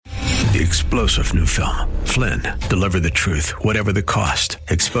The explosive new film, Flynn, Deliver the Truth, Whatever the Cost,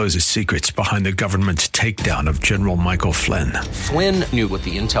 exposes secrets behind the government's takedown of General Michael Flynn. Flynn knew what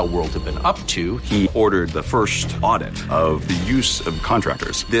the intel world had been up to. He ordered the first audit of the use of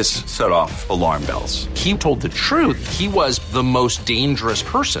contractors. This set off alarm bells. He told the truth. He was the most dangerous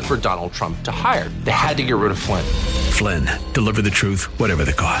person for Donald Trump to hire. They had to get rid of Flynn. Flynn, Deliver the Truth, Whatever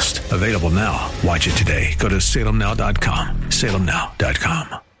the Cost. Available now. Watch it today. Go to salemnow.com.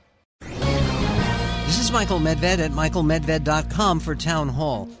 salemnow.com. This is Michael Medved at michaelmedved.com for Town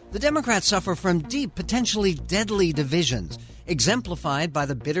Hall. The Democrats suffer from deep, potentially deadly divisions, exemplified by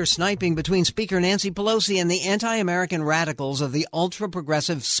the bitter sniping between Speaker Nancy Pelosi and the anti-American radicals of the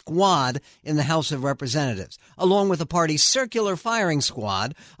ultra-progressive squad in the House of Representatives, along with the party's circular firing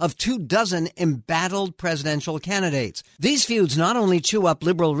squad of 24 embattled presidential candidates. These feuds not only chew up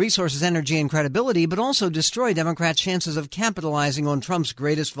liberal resources, energy, and credibility, but also destroy Democrats' chances of capitalizing on Trump's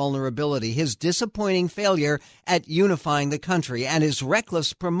greatest vulnerability, his disappointing failure at unifying the country and his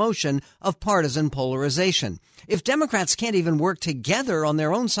reckless promotion of partisan polarization. If Democrats can't even work together on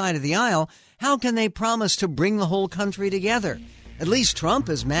their own side of the aisle, how can they promise to bring the whole country together? At least Trump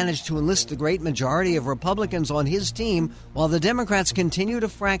has managed to enlist the great majority of Republicans on his team, while the Democrats continue to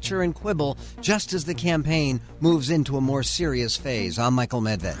fracture and quibble just as the campaign moves into a more serious phase. I'm Michael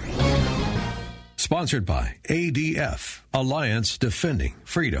Medved. Sponsored by ADF, Alliance Defending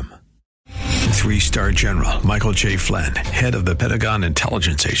Freedom. 3-star General Michael J. Flynn, head of the Pentagon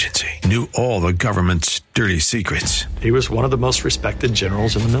Intelligence Agency, knew all the government's dirty secrets. He was one of the most respected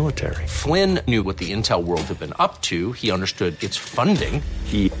generals in the military. Flynn knew what the intel world had been up to. He understood its funding.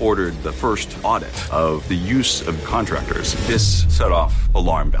 He ordered the first audit of the use of contractors. This set off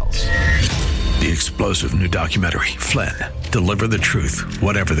alarm bells. The explosive new documentary, Flynn, Deliver the Truth,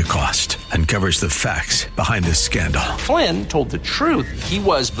 Whatever the Cost, uncovers the facts behind this scandal. Flynn told the truth. He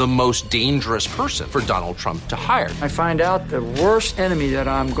was the most dangerous person for Donald Trump to hire. I find out the worst enemy that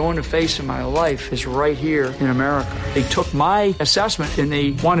I'm going to face in my life is right here in America. They took my assessment and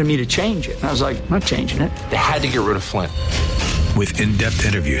they wanted me to change it. And I was like, I'm not changing it. They had to get rid of Flynn. With in-depth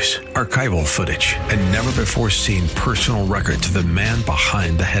interviews, archival footage, and never-before-seen personal records of the man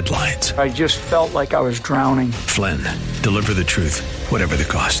behind the headlines. I just felt like I was drowning. Flynn, Deliver the Truth, Whatever the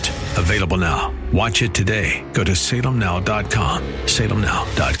Cost. Available now. Watch it today. Go to salemnow.com.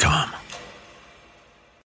 salemnow.com.